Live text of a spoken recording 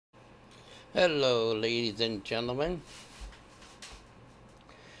Hello, ladies and gentlemen.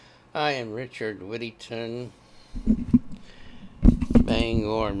 I am Richard Whittington,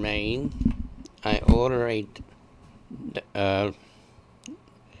 Bangor, Maine. I ordered a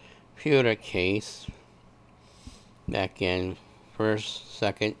computer case back in 1st,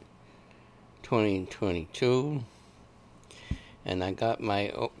 2nd, 2022, and I got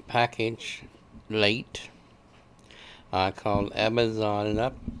my package late. I called Amazon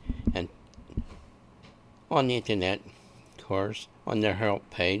up and on the internet, of course, on their help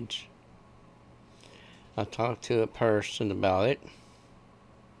page. I talked to a person about it,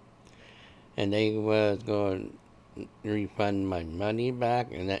 and they was going to refund my money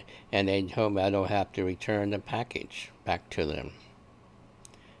back, and they told me I don't have to return the package back to them,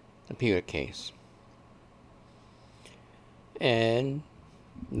 the computer case. And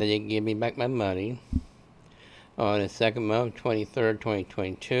they didn't give me back my money. On the 2nd month, 23rd,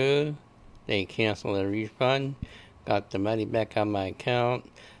 2022, they canceled the refund, got the money back on my account.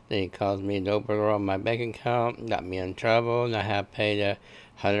 They caused me to overdraw my bank account, got me in trouble, and I have paid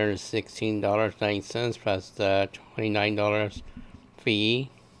 $116.90 plus the $29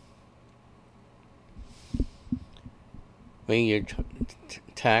 fee. When you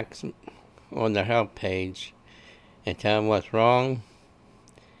tax on the help page and tell them what's wrong,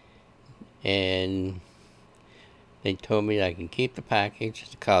 and they told me I can keep the package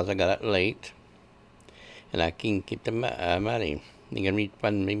because I got it late, and I can keep the money. They can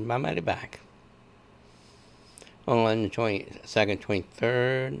refund me my money back. On the 22nd,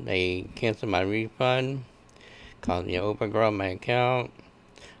 23rd, they canceled my refund, caused me to overdraw my account.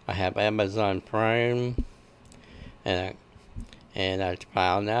 I have Amazon Prime, and I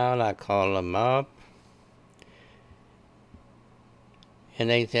found out. I called them up, and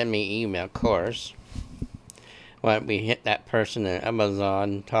they sent me an email, of course. What we hit that person at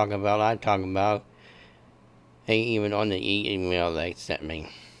Amazon talking about, I talking about. They even on the email they sent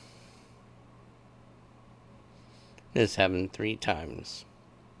me. This happened 3 times.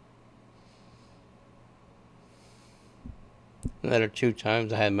 Another 2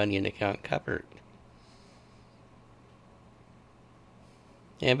 times I had money in the account covered.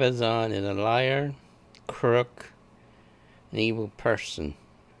 Amazon is a liar, crook, an evil person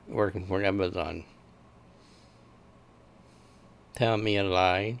working for Amazon. Tell me a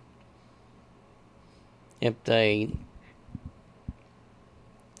lie. If they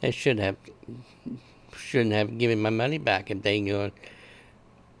shouldn't have given my money back if they going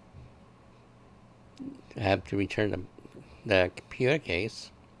to have to return the computer case.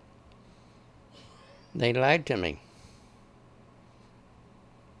 They lied to me.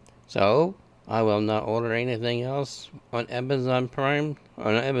 So I will not order anything else on Amazon Prime or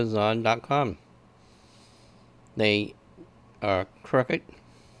on Amazon.com. They are crooked.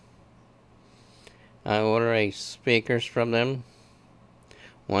 I ordered speakers from them.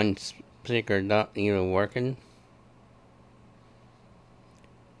 One speaker not even working.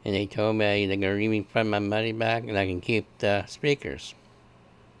 And they told me they're going to refund my money back and I can keep the speakers.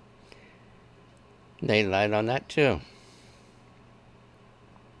 They lied on that too.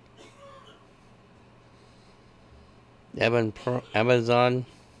 Amazon,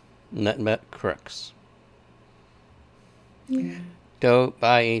 nothing but crooks. Yeah. Don't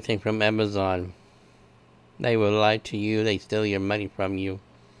buy anything from Amazon. They will lie to you. They steal your money from you.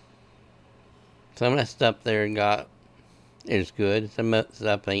 Some of the stuff they got is good. Some of the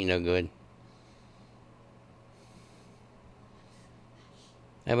stuff ain't no good.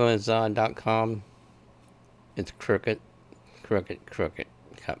 Amazon.com, it's crooked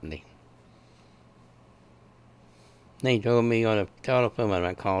company. They told me on the telephone when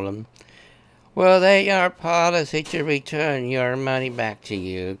I called them, well, they are policy to return your money back to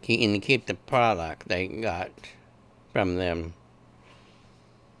you and keep the product they got from them.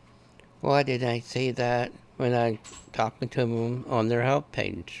 Why did I say that when I talked to them on their help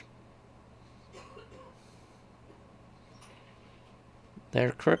page?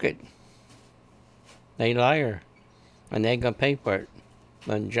 They're crooked. They liar. And they gonna pay for it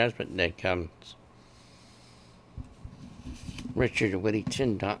when judgment day comes.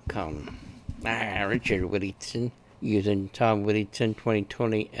 RichardWhittington.com. Richard Whittington, using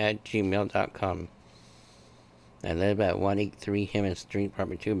TomWhittington2020 @gmail.com. I live at 183 Hammond Street,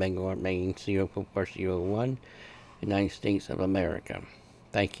 Apartment 2, Bangor, Maine, 04401, United States of America.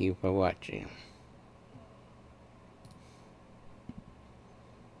 Thank you for watching.